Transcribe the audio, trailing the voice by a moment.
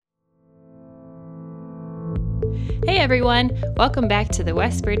Hey everyone, welcome back to the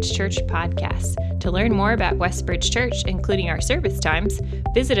Westbridge Church podcast. To learn more about Westbridge Church, including our service times,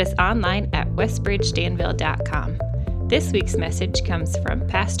 visit us online at westbridgedanville.com. This week's message comes from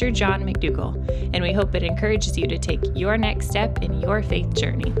Pastor John McDougall, and we hope it encourages you to take your next step in your faith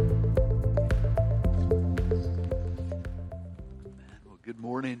journey. Well, good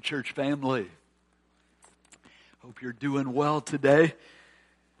morning, church family. Hope you're doing well today.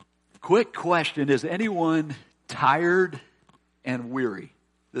 Quick question, is anyone tired and weary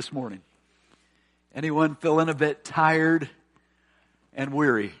this morning? Anyone feeling a bit tired and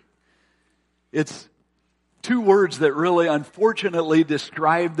weary? It's two words that really, unfortunately,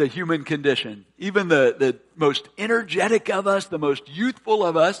 describe the human condition. Even the most energetic of us, the most youthful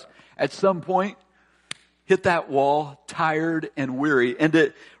of us, at some point, hit that wall, tired and weary. And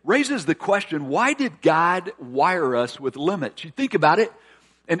it raises the question, why did God wire us with limits? You think about it,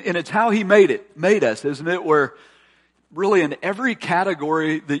 and it's how He made us, isn't it? Where really in every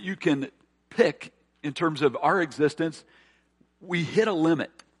category that you can pick in terms of our existence, we hit a limit.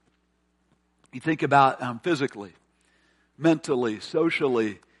 You think about physically, mentally,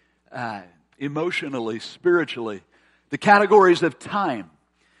 socially, emotionally, spiritually. The categories of time.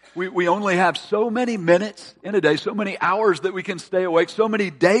 We only have so many minutes in a day, so many hours that we can stay awake, so many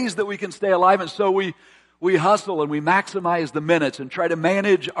days that we can stay alive, and so we hustle and we maximize the minutes and try to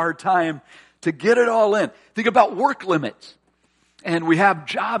manage our time to get it all in. Think about work limits. And we have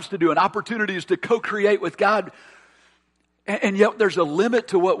jobs to do and opportunities to co-create with God. And yet there's a limit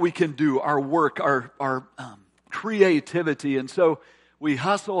to what we can do, our work, our creativity. And so we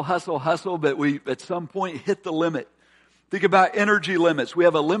hustle, but we at some point hit the limit. Think about energy limits. We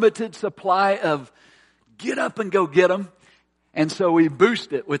have a limited supply of get up and go get them. And so we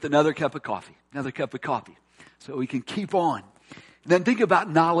boost it with another cup of coffee, so we can keep on. And then think about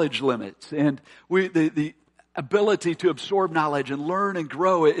knowledge limits and the ability to absorb knowledge and learn and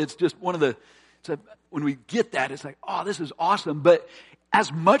grow. It's just when we get that, it's like, oh, this is awesome. But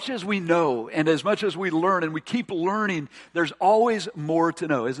as much as we know and as much as we learn and we keep learning, there's always more to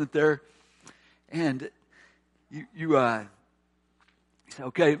know, isn't there? And you say,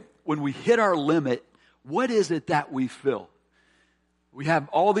 okay, when we hit our limit, what is it that we feel? We have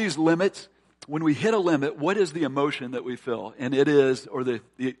all these limits. When we hit a limit, what is the emotion that we feel? And it is, or the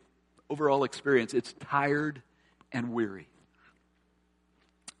overall experience, it's tired and weary.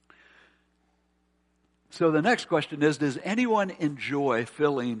 So the next question is, does anyone enjoy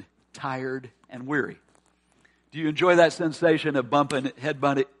feeling tired and weary? Do you enjoy that sensation of bumping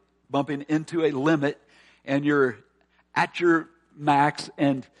into a limit and you're at your max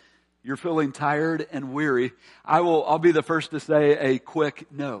and you're feeling tired and weary? I'll be the first to say a quick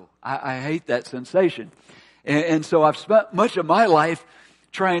no. I hate that sensation. And so I've spent much of my life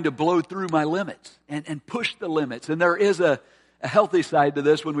trying to blow through my limits and push the limits. And there is a healthy side to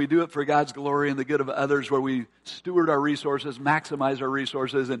this when we do it for God's glory and the good of others, where we steward our resources, maximize our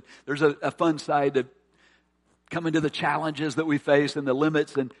resources. And there's a fun side to coming to the challenges that we face and the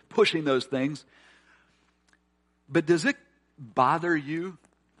limits and pushing those things. But does it bother you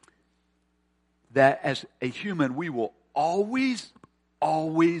that as a human, we will always,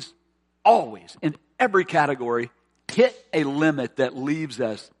 in every category, hit a limit that leaves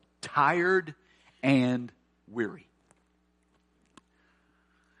us tired and weary?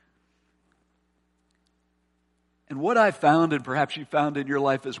 And what I found, and perhaps you found in your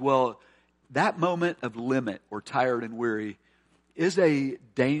life as well, that moment of limit or tired and weary is a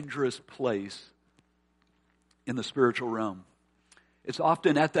dangerous place in the spiritual realm. It's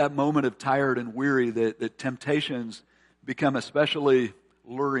often at that moment of tired and weary that temptations become especially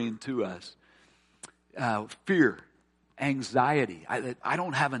luring to us. Fear, anxiety, I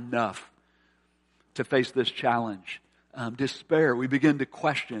don't have enough to face this challenge. Despair, we begin to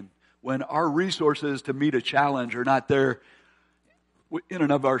question when our resources to meet a challenge are not there in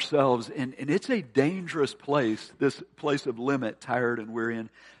and of ourselves. And it's a dangerous place, this place of limit, tired and weary. And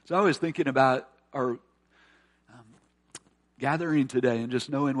so I was thinking about our gathering today and just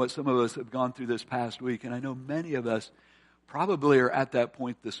knowing what some of us have gone through this past week. And I know many of us probably are at that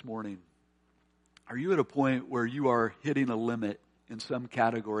point this morning. Are you at a point where you are hitting a limit in some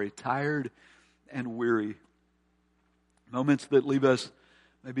category, tired and weary? Moments that leave us,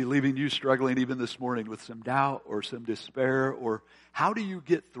 maybe leaving you struggling even this morning with some doubt or some despair, or how do you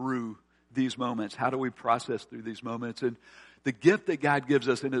get through these moments? How do we process through these moments? And the gift that God gives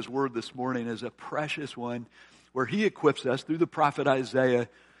us in His Word this morning is a precious one, where He equips us through the prophet Isaiah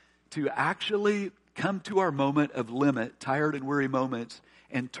to actually come to our moment of limit, tired and weary moments,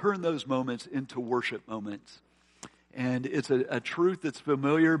 and turn those moments into worship moments. And it's a truth that's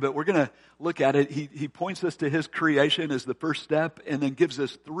familiar, but we're going to look at it. He points us to his creation as the first step, and then gives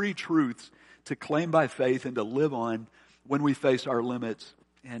us 3 truths to claim by faith and to live on when we face our limits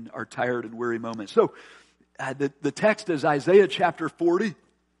and our tired and weary moments. So the text is Isaiah chapter 40.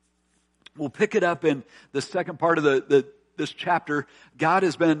 We'll pick it up in the second part of this chapter. God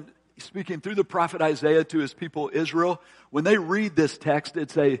has been speaking through the prophet Isaiah to his people Israel. When they read this text,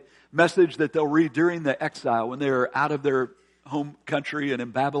 it's a message that they'll read during the exile, when they're out of their home country and in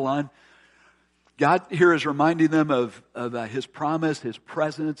Babylon. God here is reminding them of his promise, his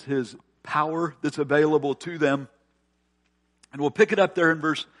presence, his power that's available to them. And we'll pick it up there in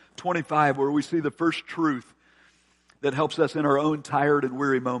verse 25, where we see the first truth that helps us in our own tired and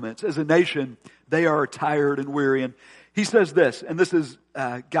weary moments. As a nation, they are tired and weary. And he says this, and this is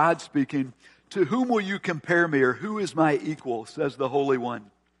God speaking, "To whom will you compare me, or who is my equal, says the Holy One.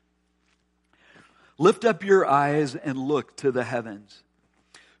 Lift up your eyes and look to the heavens.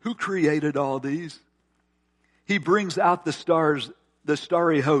 Who created all these? He brings out the stars, the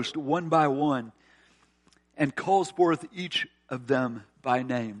starry host, one by one, and calls forth each of them by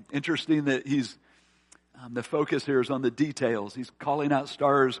name." Interesting that the focus here is on the details. He's calling out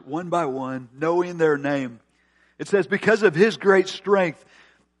stars one by one, knowing their name. It says, because of his great strength,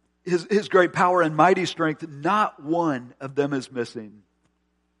 his great power and mighty strength, not one of them is missing.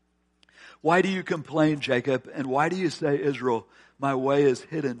 Why do you complain, Jacob? And why do you say, Israel, my way is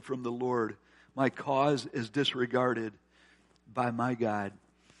hidden from the Lord? My cause is disregarded by my God.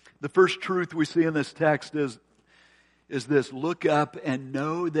 The first truth we see in this text is this: look up and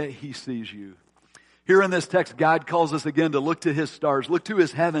know that he sees you. Here in this text, God calls us again to look to his stars, look to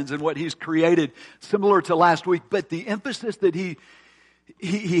his heavens and what he's created, similar to last week. But the emphasis that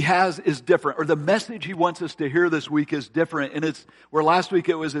he has is different, or the message he wants us to hear this week is different. And it's where last week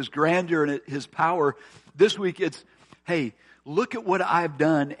it was his grandeur and his power. This week it's, hey, look at what I've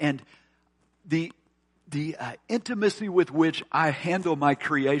done and the intimacy with which I handle my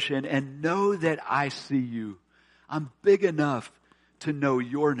creation, and know that I see you. I'm big enough to know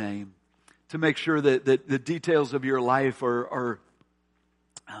your name, to make sure that the details of your life are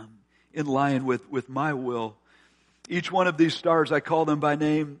in line with my will. Each one of these stars, I call them by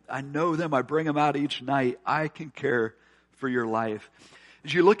name. I know them. I bring them out each night. I can care for your life.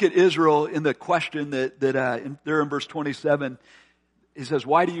 As you look at Israel in the question that there in verse 27, he says,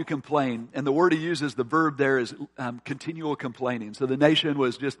 why do you complain? And the word he uses, the verb there, is continual complaining. So the nation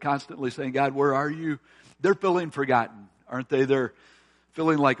was just constantly saying, God, where are you? They're feeling forgotten, aren't they? They're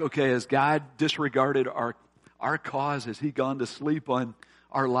feeling like, okay, has God disregarded our cause? Has he gone to sleep on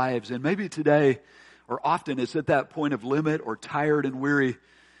our lives? And maybe today, or often, it's at that point of limit or tired and weary,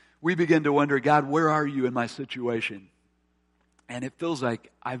 we begin to wonder, God, where are you in my situation? And it feels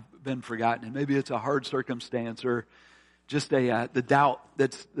like I've been forgotten. And maybe it's a hard circumstance, or just the doubt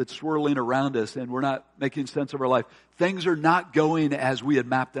that's swirling around us, and we're not making sense of our life. Things are not going as we had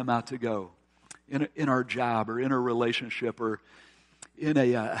mapped them out to go in our job, or in a relationship, or in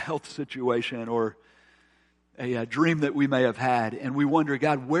a health situation, or a dream that we may have had. And we wonder,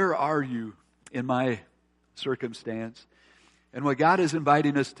 God, where are you in my circumstance? And what God is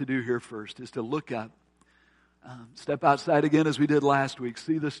inviting us to do here first is to look up, step outside again as we did last week,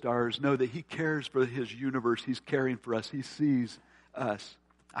 see the stars, know that he cares for his universe. He's caring for us. He sees us.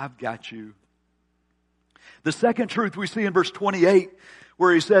 I've got you. The second truth we see in verse 28,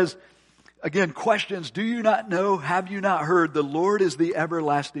 where he says, again, questions, do you not know? Have you not heard? The Lord is the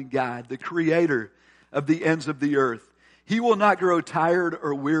everlasting God, the creator of the ends of the earth. He will not grow tired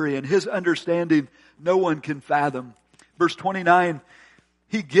or weary, and his understanding no one can fathom. Verse 29,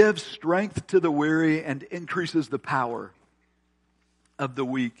 he gives strength to the weary and increases the power of the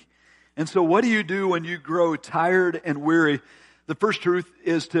weak. And so what do you do when you grow tired and weary? The first truth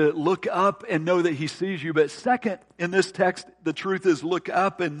is to look up and know that he sees you. But second, in this text, the truth is look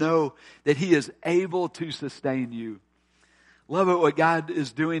up and know that he is able to sustain you. Love it what God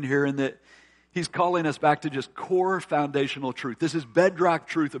is doing here, in that he's calling us back to just core foundational truth. This is bedrock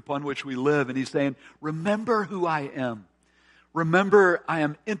truth upon which we live. And he's saying, remember who I am. Remember, I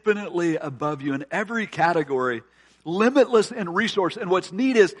am infinitely above you in every category, limitless in resource. And what's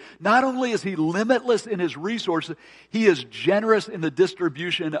neat is, not only is he limitless in his resources, he is generous in the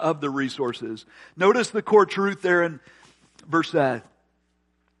distribution of the resources. Notice the core truth there in verse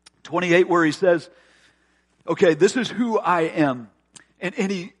 28, where he says, okay, this is who I am. And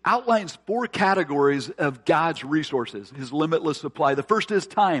he outlines 4 categories of God's resources, his limitless supply. The first is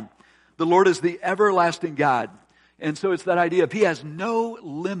time. The Lord is the everlasting God. And so it's that idea of he has no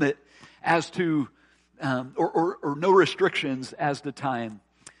limit as to, or no restrictions as to time.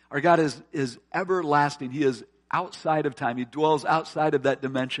 Our God is everlasting. He is outside of time. He dwells outside of that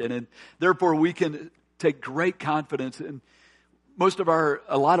dimension. And therefore we can take great confidence in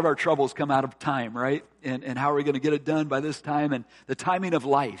a lot of our troubles come out of time, right? And how are we going to get it done by this time and the timing of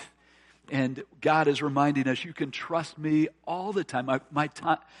life. And God is reminding us, you can trust me all the time. My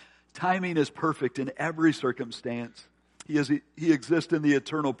timing is perfect in every circumstance. He exists in the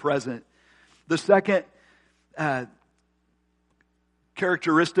eternal present. The second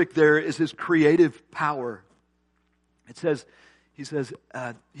characteristic there is his creative power. He says,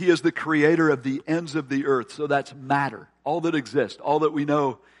 he is the creator of the ends of the earth. So that's matter. All that exists, all that we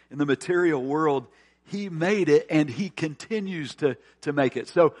know in the material world, he made it and he continues to make it.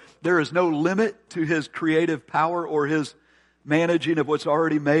 So there is no limit to his creative power or his managing of what's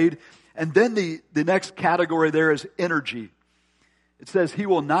already made. And then the next category there is energy. It says he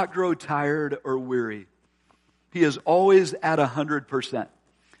will not grow tired or weary. He is always at 100%.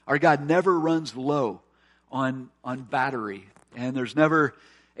 Our God never runs low on battery, and there's never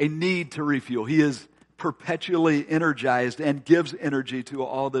a need to refuel. He is perpetually energized and gives energy to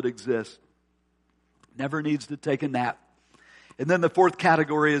all that exists. Never needs to take a nap. And then the fourth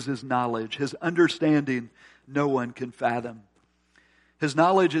category is his knowledge. His understanding, no one can fathom. His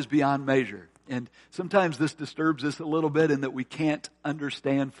knowledge is beyond measure. And sometimes this disturbs us a little bit in that we can't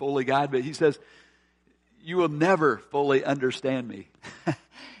understand fully God. But he says, you will never fully understand me.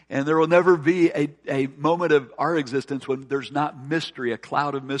 And there will never be a moment of our existence when there's not mystery, a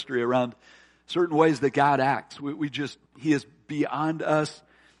cloud of mystery around certain ways that God acts. He is beyond us.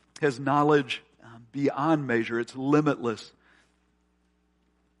 His knowledge beyond measure. It's limitless.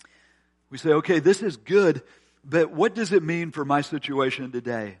 We say, okay, this is good, but what does it mean for my situation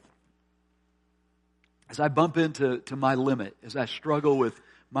today? As I bump into my limit, as I struggle with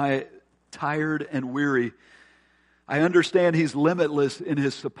my tired and weary, I understand he's limitless in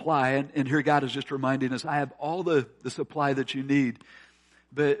his supply. And here God is just reminding us, I have all the supply that you need.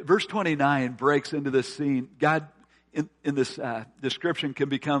 But verse 29 breaks into this scene. God in this description can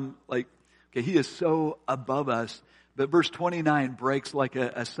become like, okay, he is so above us. But verse 29 breaks like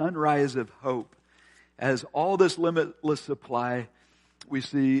a sunrise of hope. As all this limitless supply we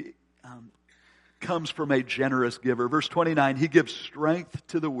see comes from a generous giver. Verse 29, he gives strength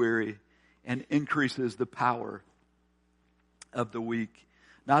to the weary and increases the power of the weak.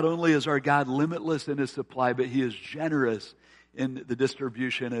 Not only is our God limitless in his supply, but he is generous in the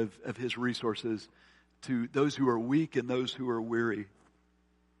distribution of his resources to those who are weak and those who are weary.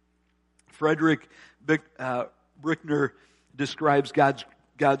 Frederick Buechner describes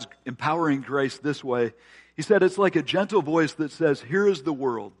God's empowering grace this way. He said, it's like a gentle voice that says, here is the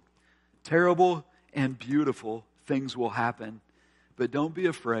world. Terrible and beautiful things will happen, but don't be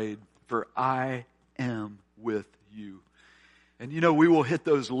afraid, for I am with you. And we will hit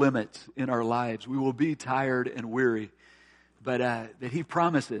those limits in our lives. We will be tired and weary. But that he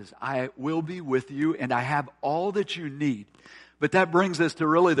promises, I will be with you and I have all that you need. But that brings us to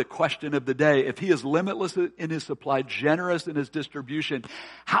really the question of the day. If he is limitless in his supply, generous in his distribution,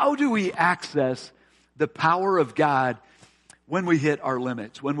 how do we access the power of God when we hit our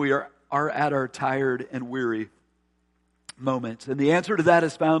limits, when we are at our tired and weary moments? And the answer to that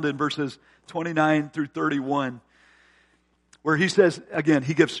is found in verses 29 through 31. Where he says, again,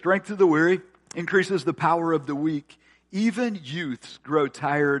 he gives strength to the weary, increases the power of the weak. Even youths grow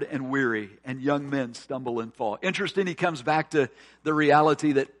tired and weary, and young men stumble and fall. Interesting, he comes back to the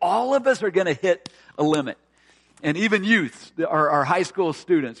reality that all of us are going to hit a limit. And even youths, our high school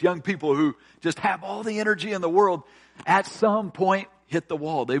students, young people who just have all the energy in the world, at some point hit the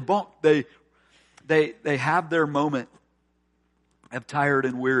wall. They have their moment of tired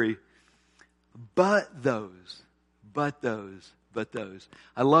and weary. But those.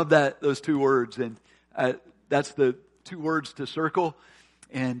 I love those two words, and that's the two words to circle.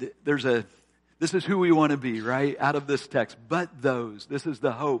 And this is who we want to be, right? Out of this text. But those, this is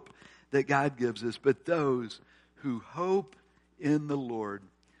the hope that God gives us. But those who hope in the Lord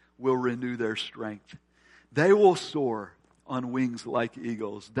will renew their strength. They will soar on wings like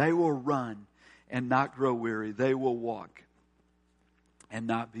eagles. They will run and not grow weary. They will walk and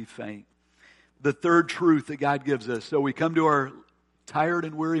not be faint. The third truth that God gives us. So we come to our tired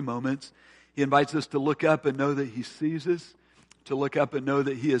and weary moments. He invites us to look up and know that he sees us, to look up and know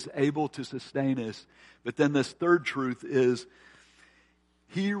that he is able to sustain us. But then this third truth is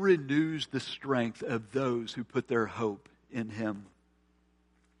he renews the strength of those who put their hope in him.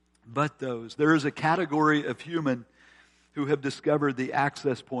 But those. There is a category of human who have discovered the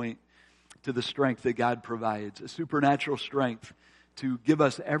access point to the strength that God provides, a supernatural strength to give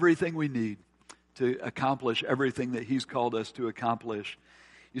us everything we need to accomplish everything that he's called us to accomplish.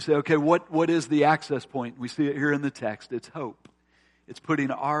 You say, okay, what is the access point? We see it here in the text. It's hope. It's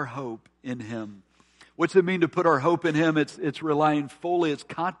putting our hope in Him. What's it mean to put our hope in Him? It's relying fully, it's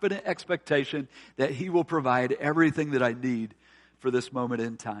confident expectation that He will provide everything that I need for this moment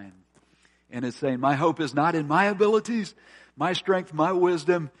in time. And it's saying, my hope is not in my abilities, my strength, my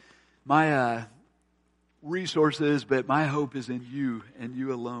wisdom, my resources, but my hope is in You and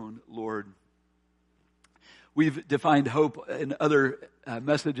You alone, Lord. We've defined hope in other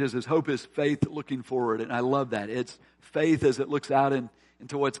messages as hope is faith looking forward, and I love that. It's faith as it looks out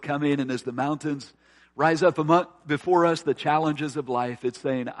into what's coming, and as the mountains rise up before us, the challenges of life, it's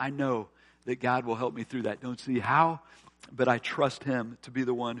saying, I know that God will help me through that. Don't see how, but I trust Him to be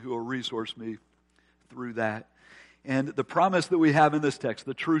the one who will resource me through that. And the promise that we have in this text,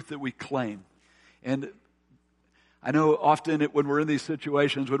 the truth that we claim. And I know often when we're in these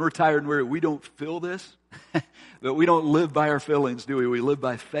situations, when we're tired and weary, we don't feel this, but we don't live by our feelings, do we? We live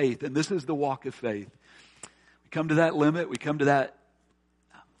by faith, and this is the walk of faith. We come to that limit, we come to that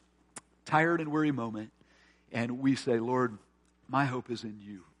tired and weary moment, and we say, Lord, my hope is in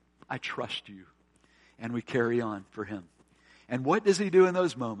You. I trust You. And we carry on for Him. And what does He do in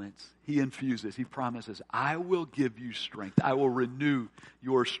those moments? He infuses, He promises, I will give you strength. I will renew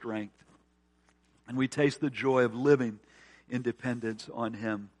your strength. And we taste the joy of living in dependence on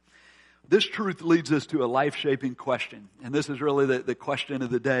Him. This truth leads us to a life-shaping question. And this is really the question of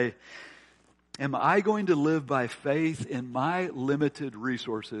the day. Am I going to live by faith in my limited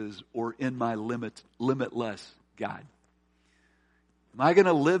resources or in my limitless God? Am I going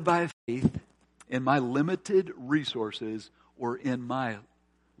to live by faith in my limited resources or in my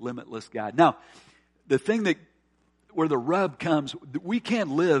limitless God? Now, the thing where the rub comes, we can't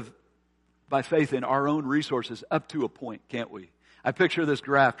live by faith in our own resources up to a point, can't we? I picture this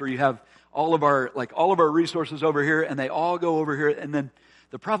graph where you have all of our resources over here, and they all go over here, and then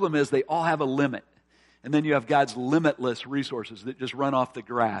the problem is they all have a limit. And then you have God's limitless resources that just run off the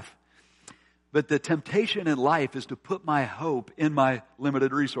graph. But the temptation in life is to put my hope in my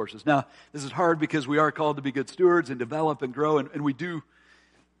limited resources. Now, this is hard because we are called to be good stewards and develop and grow, and we do,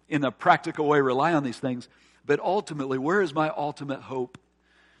 in a practical way, rely on these things. But ultimately, where is my ultimate hope?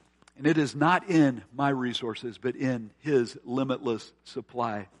 And it is not in my resources, but in His limitless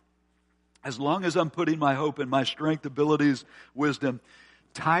supply. As long as I'm putting my hope in my strength, abilities, wisdom,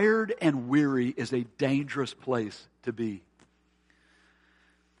 tired and weary is a dangerous place to be.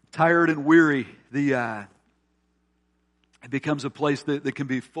 Tired and weary, it becomes a place that can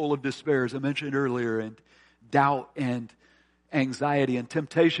be full of despair, as I mentioned earlier, and doubt and anxiety, and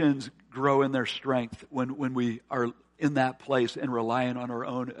temptations grow in their strength when we are in that place and relying on our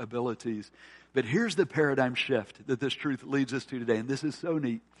own abilities. But here's the paradigm shift that this truth leads us to today, and this is so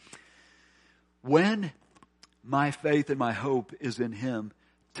neat. When my faith and my hope is in Him,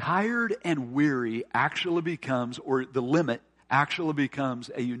 tired and weary actually becomes, or the limit actually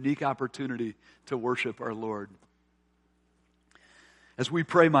becomes, a unique opportunity to worship our Lord. As we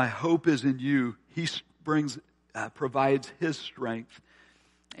pray, my hope is in You, He provides His strength,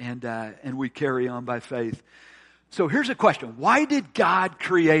 and we carry on by faith. So here's a question. Why did God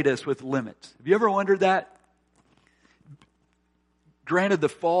create us with limits? Have you ever wondered that? Granted, the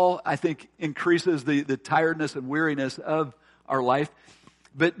fall, I think, increases the tiredness and weariness of our life.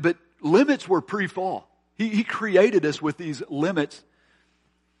 But limits were pre-fall. He created us with these limits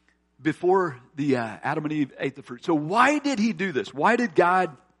before the Adam and Eve ate the fruit. So why did He do this? Why did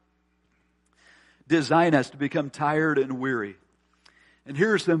God design us to become tired and weary? And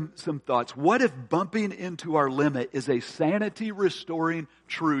here are some thoughts. What if bumping into our limit is a sanity-restoring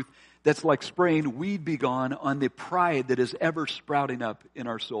truth that's like spraying weed begone on the pride that is ever sprouting up in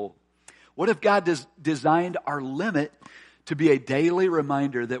our soul? What if God designed our limit to be a daily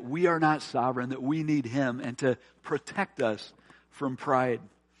reminder that we are not sovereign, that we need Him, and to protect us from pride?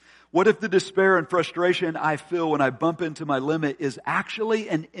 What if the despair and frustration I feel when I bump into my limit is actually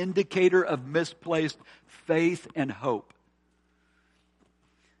an indicator of misplaced faith and hope?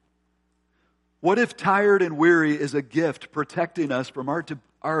 What if tired and weary is a gift protecting us from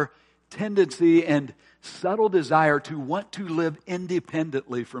our tendency and subtle desire to want to live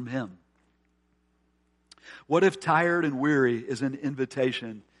independently from Him? What if tired and weary is an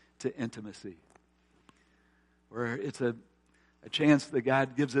invitation to intimacy? Where it's a chance that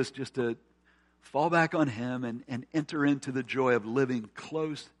God gives us just to fall back on Him and enter into the joy of living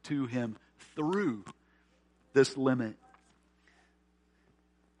close to Him through this limit.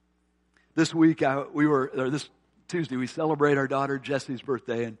 This week, this Tuesday, we celebrate our daughter Jessie's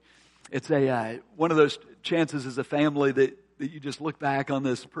birthday, and it's one of those chances as a family that you just look back on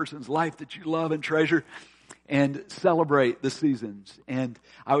this person's life that you love and treasure, and celebrate the seasons. And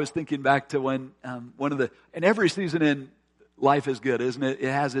I was thinking back to when and every season in life is good, isn't it?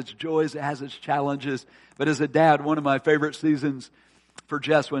 It has its joys, it has its challenges. But as a dad, one of my favorite seasons for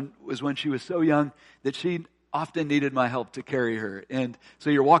Jess was when she was so young that she often needed my help to carry her. And so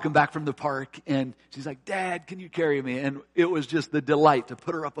you're walking back from the park and she's like, Dad, can you carry me? And it was just the delight to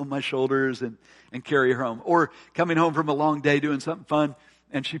put her up on my shoulders and carry her home. Or coming home from a long day doing something fun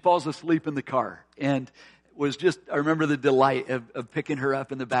and she falls asleep in the car. And I remember the delight of picking her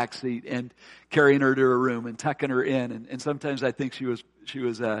up in the back seat and carrying her to her room and tucking her in. And sometimes I think she was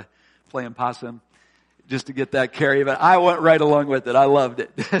playing possum just to get that carry, but I went right along with it. I loved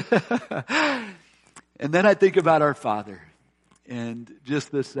it. And then I think about our Father and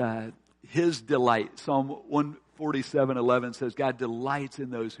just this, His delight. Psalm 147:11 says, God delights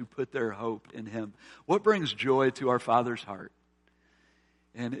in those who put their hope in Him. What brings joy to our Father's heart?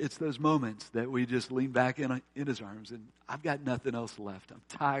 And it's those moments that we just lean back in His arms and I've got nothing else left. I'm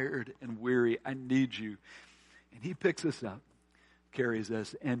tired and weary. I need you. And He picks us up, carries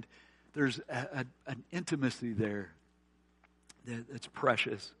us, and there's an intimacy there that's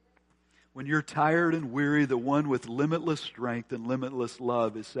precious. When you're tired and weary, the one with limitless strength and limitless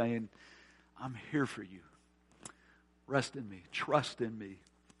love is saying, I'm here for you. Rest in me. Trust in me.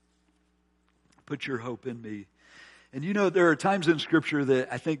 Put your hope in me. And you know, there are times in Scripture that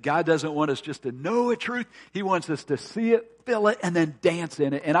I think God doesn't want us just to know a truth. He wants us to see it, feel it, and then dance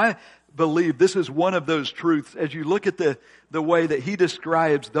in it. And I believe this is one of those truths. As you look at the way that He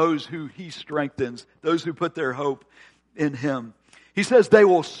describes those who He strengthens, those who put their hope in Him. He says they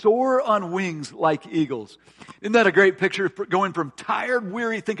will soar on wings like eagles. Isn't that a great picture? Going from tired,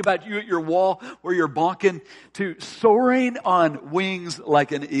 weary, think about you at your wall where you're bonking, to soaring on wings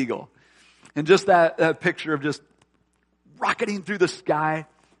like an eagle. And just that picture of just rocketing through the sky,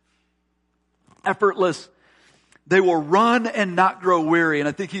 effortless. They will run and not grow weary. And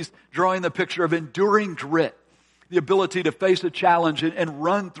I think he's drawing the picture of enduring grit. The ability to face a challenge and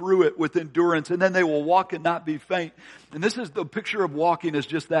run through it with endurance. And then they will walk and not be faint. And this is the picture of walking is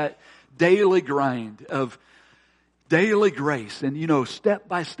just that daily grind of daily grace. And, you know, step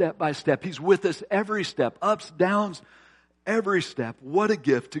by step by step. He's with us every step. Ups, downs, every step. What a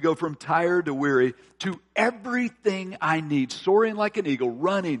gift to go from tired to weary to everything I need. Soaring like an eagle,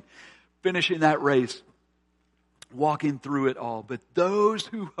 running, finishing that race. Walking through it all. But those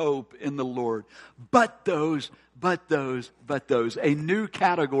who hope in the Lord, but those, a new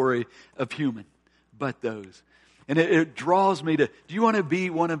category of human, but those. And it draws me to, do you want to be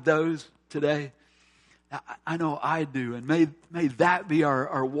one of those today? I know I do, and may that be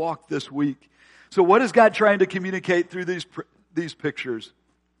our walk this week. So what is God trying to communicate through these pictures?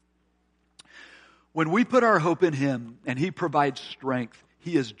 When we put our hope in Him and He provides strength,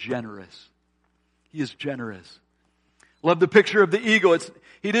 He is generous. He is generous. Love the picture of the eagle.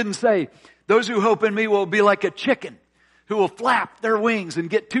 He didn't say, those who hope in me will be like a chicken who will flap their wings and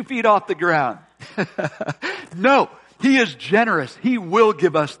get 2 feet off the ground. No, He is generous. He will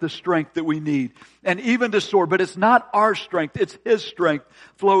give us the strength that we need and even to soar. But it's not our strength. It's His strength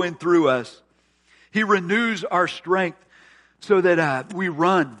flowing through us. He renews our strength so that we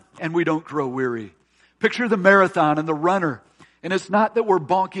run and we don't grow weary. Picture the marathon and the runner. And it's not that we're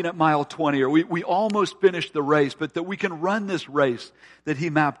bonking at mile 20 or we almost finished the race, but that we can run this race that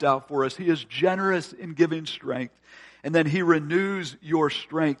He mapped out for us. He is generous in giving strength. And then He renews your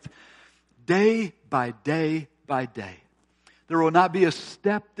strength day by day by day. There will not be a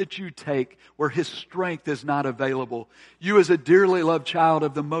step that you take where His strength is not available. You as a dearly loved child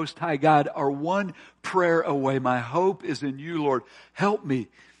of the Most High God are one prayer away. My hope is in you, Lord. Help me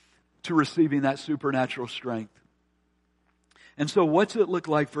to receiving that supernatural strength. And so what's it look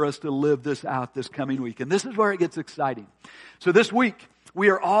like for us to live this out this coming week? And this is where it gets exciting. So this week, we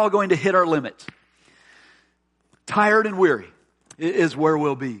are all going to hit our limits. Tired and weary is where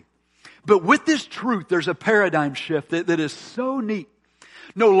we'll be. But with this truth, there's a paradigm shift that is so neat.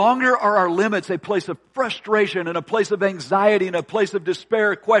 No longer are our limits a place of frustration and a place of anxiety and a place of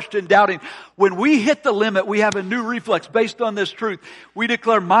despair, question, doubting. When we hit the limit, we have a new reflex based on this truth. We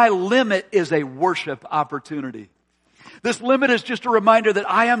declare, my limit is a worship opportunity. This limit is just a reminder that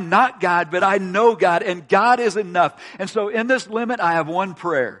I am not God, but I know God, and God is enough. And so in this limit, I have one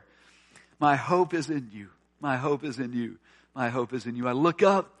prayer. My hope is in you. My hope is in you. My hope is in you. I look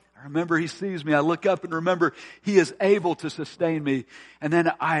up. I remember He sees me. I look up and remember He is able to sustain me. And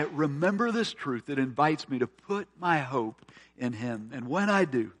then I remember this truth that invites me to put my hope in Him. And when I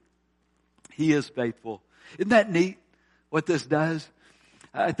do, He is faithful. Isn't that neat what this does?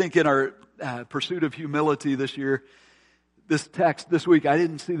 I think in our pursuit of humility this year, this text this week, I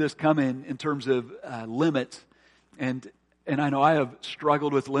didn't see this coming in terms of limits. And I know I have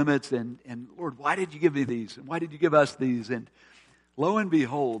struggled with limits. And Lord, why did you give me these? And why did you give us these? And lo and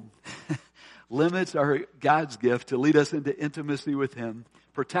behold, limits are God's gift to lead us into intimacy with Him,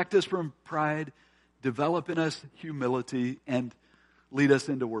 protect us from pride, develop in us humility, and lead us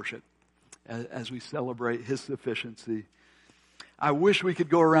into worship as we celebrate His sufficiency. I wish we could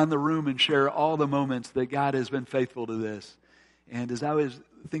go around the room and share all the moments that God has been faithful to this. And as I was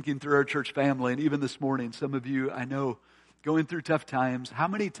thinking through our church family, and even this morning, some of you I know going through tough times, how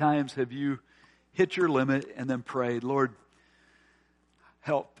many times have you hit your limit and then prayed, Lord,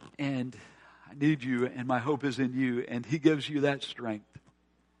 help, and I need you, and my hope is in you, and He gives you that strength.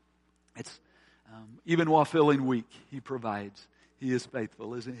 It's even while feeling weak, He provides. He is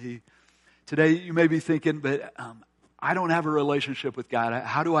faithful, isn't He? Today you may be thinking, but I don't have a relationship with God.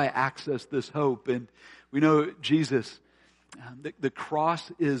 How do I access this hope? And we know Jesus, the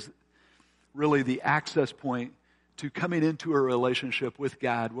cross is really the access point to coming into a relationship with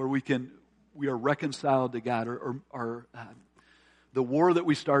God, where we are reconciled to God, or the war that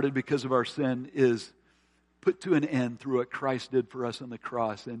we started because of our sin is put to an end through what Christ did for us on the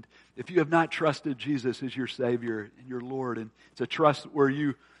cross. And if you have not trusted Jesus as your Savior and your Lord, and it's a trust where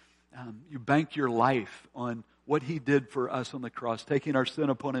you bank your life on what He did for us on the cross, taking our sin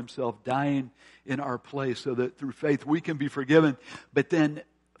upon Himself, dying in our place so that through faith we can be forgiven, but then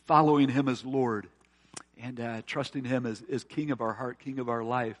following Him as Lord and trusting Him as King of our heart, King of our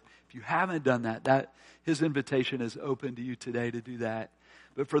life. If you haven't done that His invitation is open to you today to do that.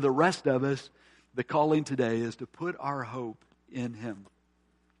 But for the rest of us, the calling today is to put our hope in Him.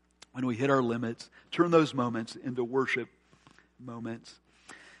 When we hit our limits, turn those moments into worship moments.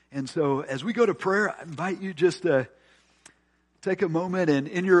 And so as we go to prayer, I invite you just to take a moment and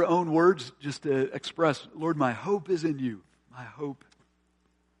in your own words, just to express, Lord, my hope is in you. My hope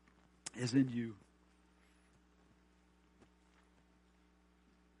is in you.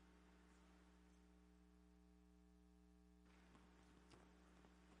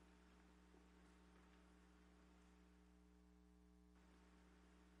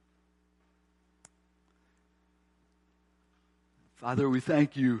 Father, we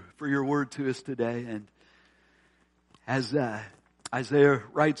thank you for your word to us today. And as Isaiah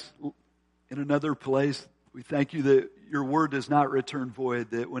writes in another place, we thank you that your word does not return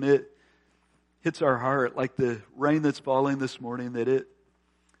void, that when it hits our heart, like the rain that's falling this morning, that it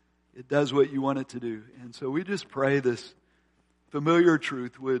does what you want it to do. And so we just pray this familiar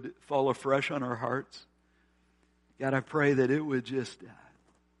truth would fall afresh on our hearts. God, I pray that it would just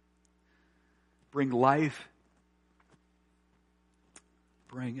bring life,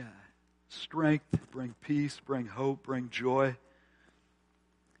 bring strength, bring peace, bring hope, bring joy.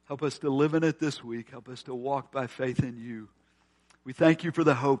 Help us to live in it this week. Help us to walk by faith in you. We thank you for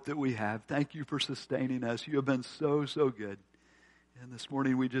the hope that we have. Thank you for sustaining us. You have been so, so good. And this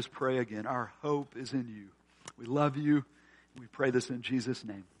morning we just pray again. Our hope is in you. We love you. We pray this in Jesus'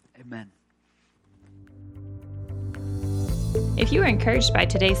 name. Amen. If you were encouraged by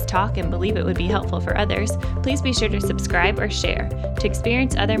today's talk and believe it would be helpful for others, please be sure to subscribe or share. To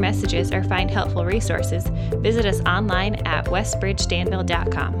experience other messages or find helpful resources, visit us online at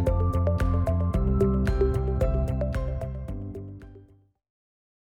westbridgedanville.com.